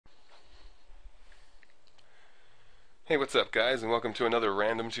Hey, what's up guys, and welcome to another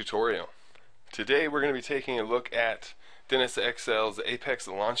random tutorial. Today we're going to be taking a look at DennisXl's Apex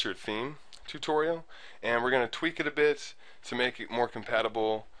Launcher theme tutorial, and we're going to tweak it a bit to make it more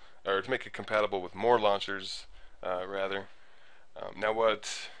compatible, or to make it compatible with more launchers, rather. Now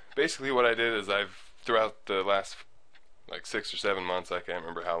basically what I did is throughout the last like 6 or 7 months, I can't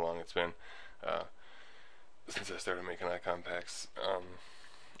remember how long it's been, since I started making icon packs,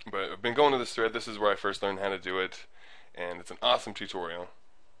 but I've been going to this thread. This is where I first learned how to do it, and it's an awesome tutorial.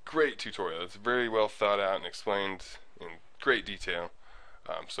 Great tutorial. It's very well thought out and explained in great detail.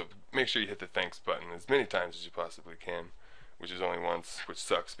 So make sure you hit the thanks button as many times as you possibly can, which is only once, which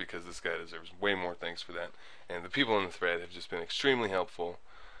sucks because this guy deserves way more thanks for that. And the people in the thread have just been extremely helpful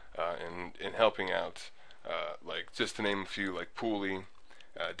in helping out. Like just to name a few, like Pooley,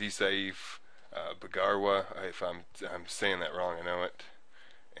 Saif, Bagarwa. If I'm saying that wrong, I know it.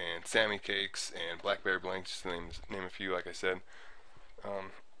 And Sammycakes and Black Bear Blank, just to name a few, like I said.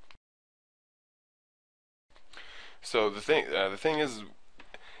 So the thing is,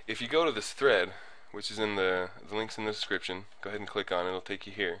 if you go to this thread, which is in the links in the description, go ahead and click on it. It'll take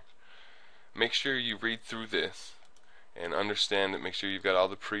you here. Make sure you read through this and understand it. Make sure you've got all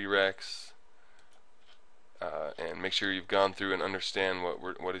the prereqs, and make sure you've gone through and understand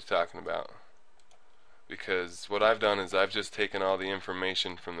what he's talking about. Because what I've done is I've just taken all the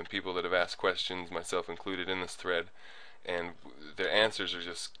information from the people that have asked questions, myself included, in this thread, and their answers are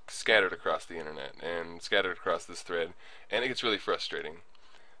just scattered across the internet and scattered across this thread, and it gets really frustrating.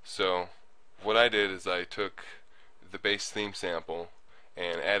 So what I did is I took the base theme sample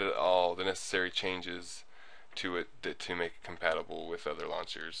and added all the necessary changes to it to make it compatible with other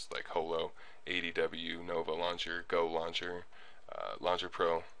launchers like Holo, ADW, Nova Launcher, Go Launcher, Launcher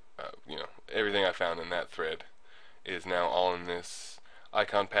Pro. Everything I found in that thread is now all in this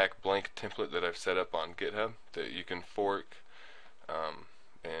icon pack blank template that I've set up on GitHub that you can fork,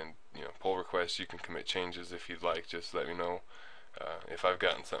 and pull requests. You can commit changes if you'd like. Just let me know if I've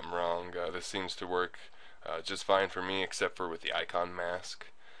gotten something wrong. This seems to work just fine for me, except for with the icon mask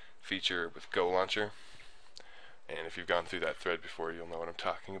feature with Go Launcher. And if you've gone through that thread before, you'll know what I'm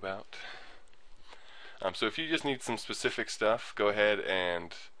talking about. So if you just need some specific stuff, go ahead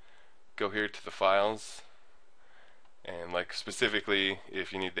and go here to the files, and like specifically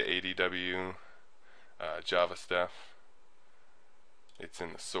if you need the ADW Java stuff, it's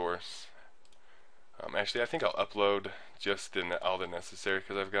in the source. Actually, I think I'll upload just all the necessary,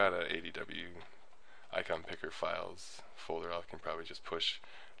 because I've got a ADW icon picker files folder I can probably just push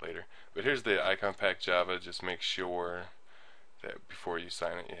later. But here's the icon pack Java. Just make sure that before you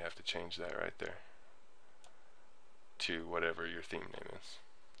sign it, you have to change that right there to whatever your theme name is.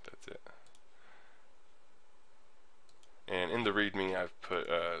 That's it. And in the README, I've put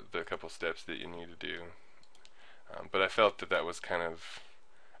the couple steps that you need to do. But I felt that was kind of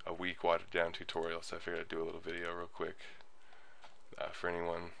a weak, watered-down tutorial, so I figured I'd do a little video real quick for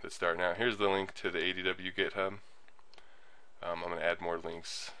anyone that's starting out. Here's the link to the ADW GitHub. I'm going to add more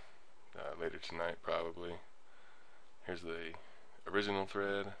links later tonight, probably. Here's the original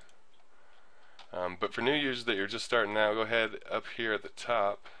thread. But for new users that you're just starting out, go ahead up here at the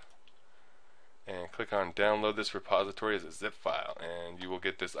top and click on download this repository as a zip file, and you will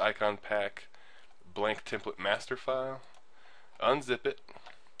get this icon pack blank template master file. Unzip it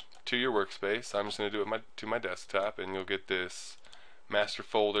to your workspace. I'm just going to do it to my desktop, and you'll get this master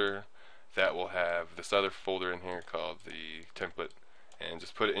folder that will have this other folder in here called the template, and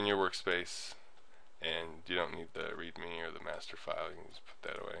just put it in your workspace, and you don't need the readme or the master file. You can just put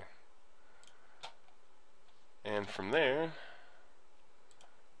that away. And from there,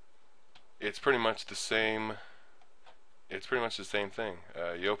 it's pretty much the same. It's pretty much the same thing.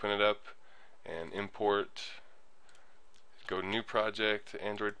 You open it up and import. Go to new project,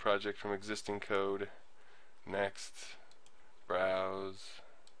 Android project from existing code. Next, browse,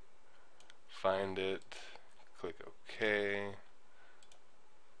 find it, click OK.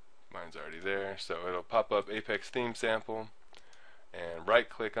 Mine's already there, so it'll pop up Apex theme sample, and right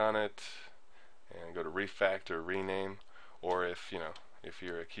click on it and go to refactor, rename, or if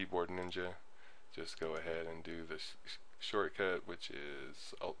you're a keyboard ninja, just go ahead and do the shortcut, which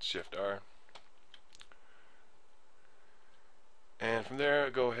is Alt-Shift-R. And from there,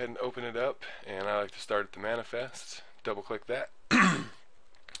 go ahead and open it up, and I like to start at the manifest. Double click that. Yeah,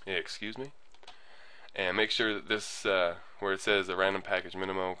 excuse me. And make sure that this, where it says a random package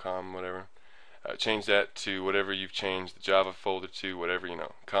minimo, com, whatever, change that to whatever you've changed the Java folder to, whatever,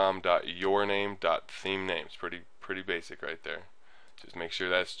 com.yourname.themenames. Pretty basic right there. Just make sure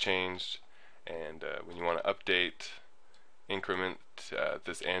that's changed, and when you want to increment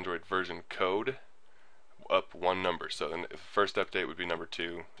this Android version code up one number. So then the first update would be number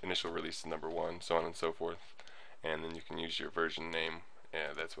 2, initial release is number 1, so on and so forth. And then you can use your version name,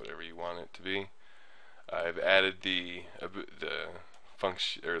 and that's whatever you want it to be. I've added the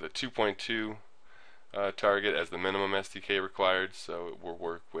function, or the 2.2 target as the minimum SDK required, so it will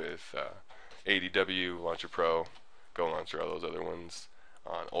work with ADW, Launcher Pro, Go Launcher, all those other ones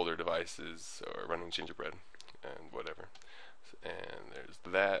on older devices or running Gingerbread and whatever. And there's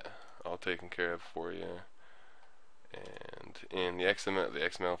that all taken care of for you. And in the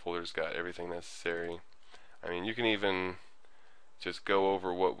XML folder's got everything necessary. I mean, you can even just go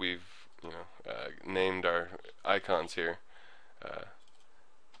over what we've named our icons here.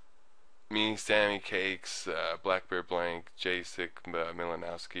 Me, Sammycakes, Black Bear Blank, Jacek,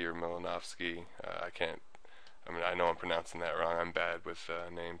 Milanowski or Milanovsky. I know I'm pronouncing that wrong. I'm bad with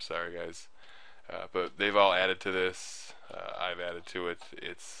names. Sorry, guys. But they've all added to this. I've added to it.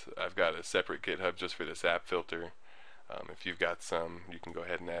 I've got a separate GitHub just for this app filter. If you've got some, you can go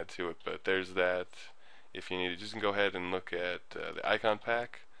ahead and add to it. But there's that. If you need it, just go ahead and look at the icon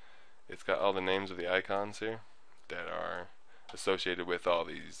pack. It's got all the names of the icons here that are associated with all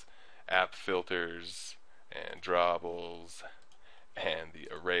these app filters and drawables and the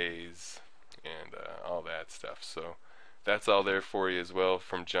arrays and all that stuff. So that's all there for you as well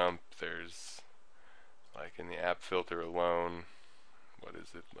from jump. There's, like, in the app filter alone, what is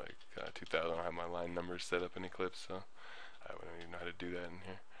it, like 2000. I don't have my line numbers set up in Eclipse, so I wouldn't even know how to do that in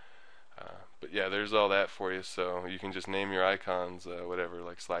here. But yeah, there's all that for you, so you can just name your icons whatever,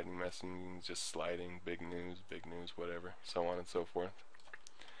 like sliding messaging, just sliding, big news, whatever, so on and so forth.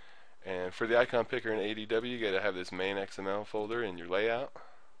 And for the icon picker in ADW, you gotta have this main XML folder in your layout.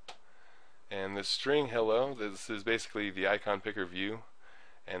 And the string hello, this is basically the icon picker view,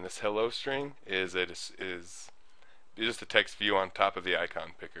 and this hello string is just a text view on top of the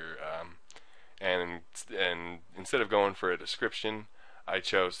icon picker. And instead of going for a description, I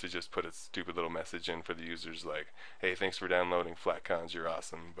chose to just put a stupid little message in for the users like, hey, thanks for downloading FlatCons, you're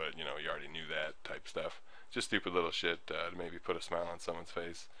awesome, but you already knew that type stuff. Just stupid little shit to maybe put a smile on someone's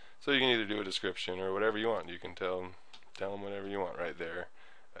face. So you can either do a description or whatever you want. You can tell them whatever you want right there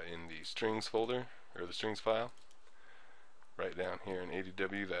in the strings folder, or the strings file. Right down here in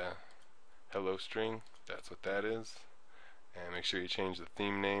ADW, the hello string, that's what that is. And make sure you change the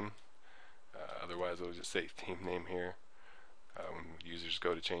theme name. Otherwise it'll just say theme name here. When users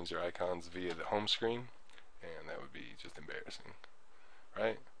go to change their icons via the home screen, and that would be just embarrassing,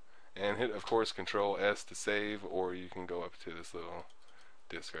 right? And hit, of course, Control S to save, or you can go up to this little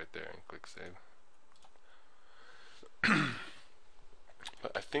disk right there and click save.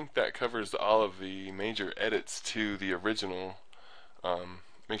 But I think that covers all of the major edits to the original.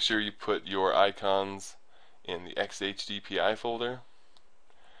 Make sure you put your icons in the XHDPI folder.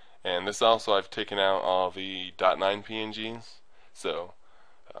 And this also, I've taken out all the .9 PNGs. So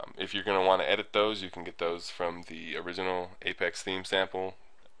if you're going to want to edit those, you can get those from the original Apex theme sample.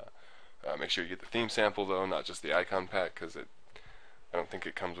 Make sure you get the theme sample though, not just the icon pack, because I don't think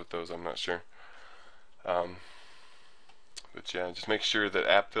it comes with those, I'm not sure. But yeah, just make sure that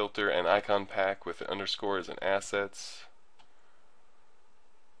app filter and icon pack with the underscore is in assets.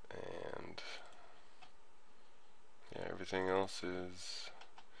 And yeah, everything else is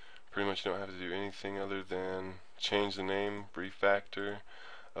pretty much, you don't have to do anything other than change the name, refactor.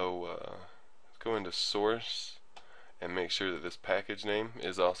 Go into source and make sure that this package name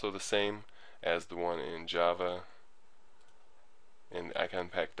is also the same as the one in Java, in the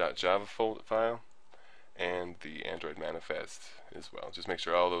iconpack.java file, and the Android manifest as well. Just make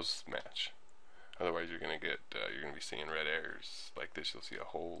sure all those match. Otherwise, you're gonna be seeing red errors like this. You'll see a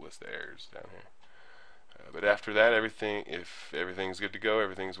whole list of errors down here. But after that, if everything's good to go,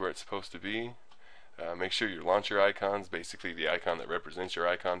 everything's where it's supposed to be. Make sure your launcher icons, basically the icon that represents your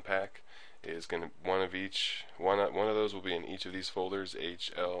icon pack, is going to one of those will be in each of these folders,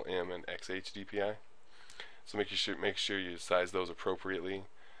 H, L, M, and XHDPI. So make sure you size those appropriately.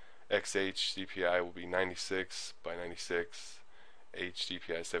 XHDPI will be 96 by 96,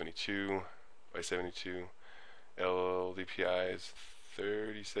 HDPI 72 by 72, LDPI is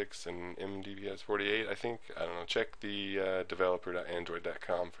 36, and MDPI is 48, I think. I don't know. Check the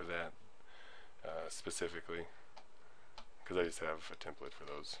developer.android.com for that specifically, because I just have a template for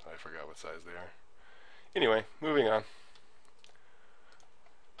those. I forgot what size they are. Anyway, moving on.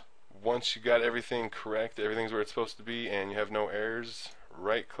 Once you got everything correct, everything's where it's supposed to be, and you have no errors,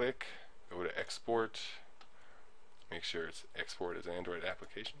 right click, go to export, make sure it's export as Android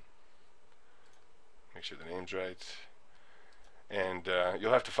application, make sure the name's right, and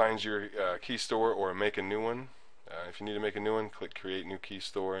you'll have to find your key store or make a new one. If you need to make a new one, click create new key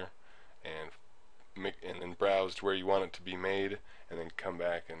store and and then browsed where you want it to be made, and then come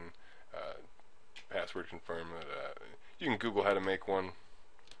back and password confirm it. You can Google how to make one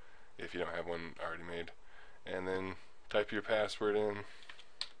if you don't have one already made, and then type your password in.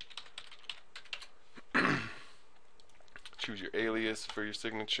 Choose your alias for your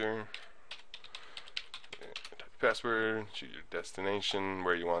signature. Type your password. Choose your destination,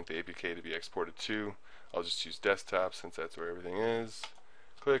 where you want the APK to be exported to. I'll just choose desktop since that's where everything is.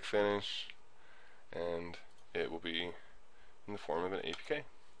 Click finish, and it will be in the form of an APK.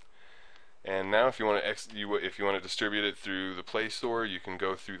 And now, if you want to distribute it through the Play Store, you can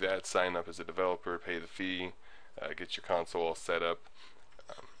go through that, sign up as a developer, pay the fee, get your console all set up.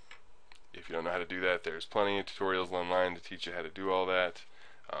 If you don't know how to do that, there's plenty of tutorials online to teach you how to do all that.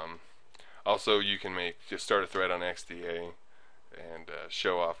 Also, you can just start a thread on XDA and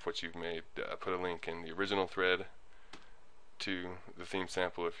show off what you've made. Put a link in the original thread to the theme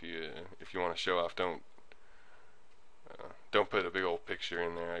sample if you want to show off. Don't put a big old picture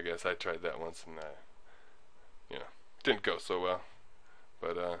in there. I guess I tried that once and didn't go so well.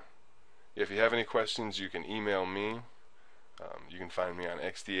 But if you have any questions, you can email me. You can find me on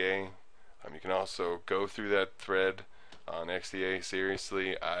XDA. You can also go through that thread on XDA.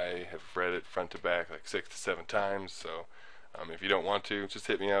 Seriously, I have read it front to back like 6 to 7 times. So if you don't want to, just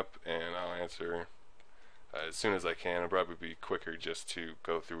hit me up and I'll answer as soon as I can. It'll probably be quicker just to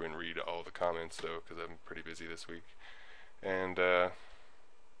go through and read all the comments though, because I'm pretty busy this week. And yeah,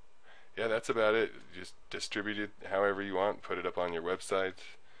 that's about it. Just distribute it however you want. Put it up on your website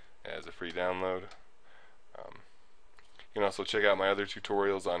as a free download. You can also check out my other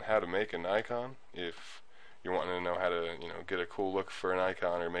tutorials on how to make an icon if you're wanting to know how to get a cool look for an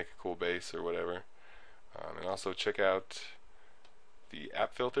icon or make a cool base or whatever. And also check out the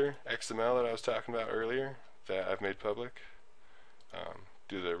app filter XML that I was talking about earlier that I've made public.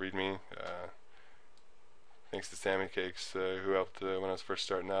 Do the README. Thanks to Sammycakes who helped when I was first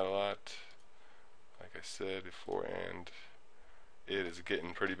starting out a lot. Like I said before, and it is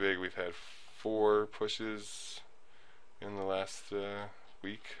getting pretty big. We've had 4 pushes in the last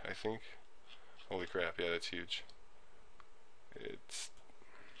week, I think. Holy crap, yeah, that's huge. I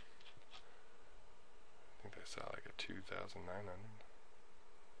think I saw like a 2,900.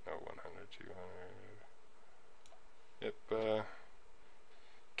 No, 100, 200. Yep,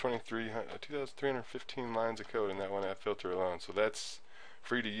 2,315 lines of code in that one app filter alone. So that's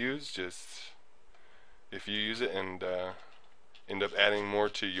free to use. Just if you use it and end up adding more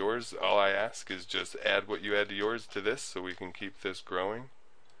to yours, all I ask is just add what you add to yours to this so we can keep this growing.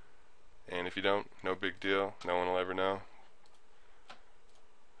 And if you don't, no big deal. No one will ever know.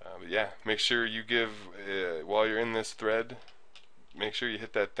 But yeah, make sure you give, while you're in this thread, make sure you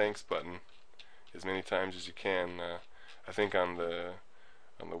hit that thanks button as many times as you can. I think on the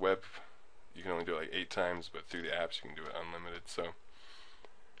web you can only do it like 8 times, but through the apps you can do it unlimited. So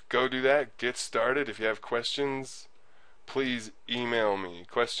go do that, get started. If you have questions, please email me.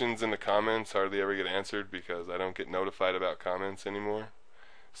 Questions in the comments hardly ever get answered because I don't get notified about comments anymore.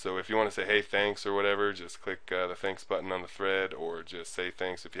 So if you want to say hey thanks or whatever, just click the thanks button on the thread, or just say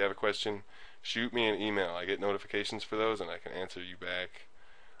thanks. If you have a question, shoot me an email. I get notifications for those and I can answer you back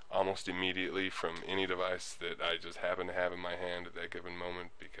almost immediately from any device that I just happen to have in my hand at that given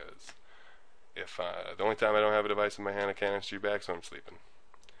moment, because if the only time I don't have a device in my hand I can't answer you back, so I'm sleeping.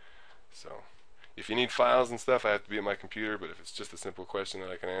 So if you need files and stuff, I have to be at my computer, but if it's just a simple question that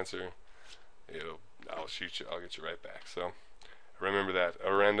I can answer, I'll get you right back. So remember that, a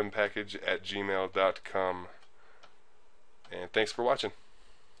randompackage@gmail.com. And thanks for watching.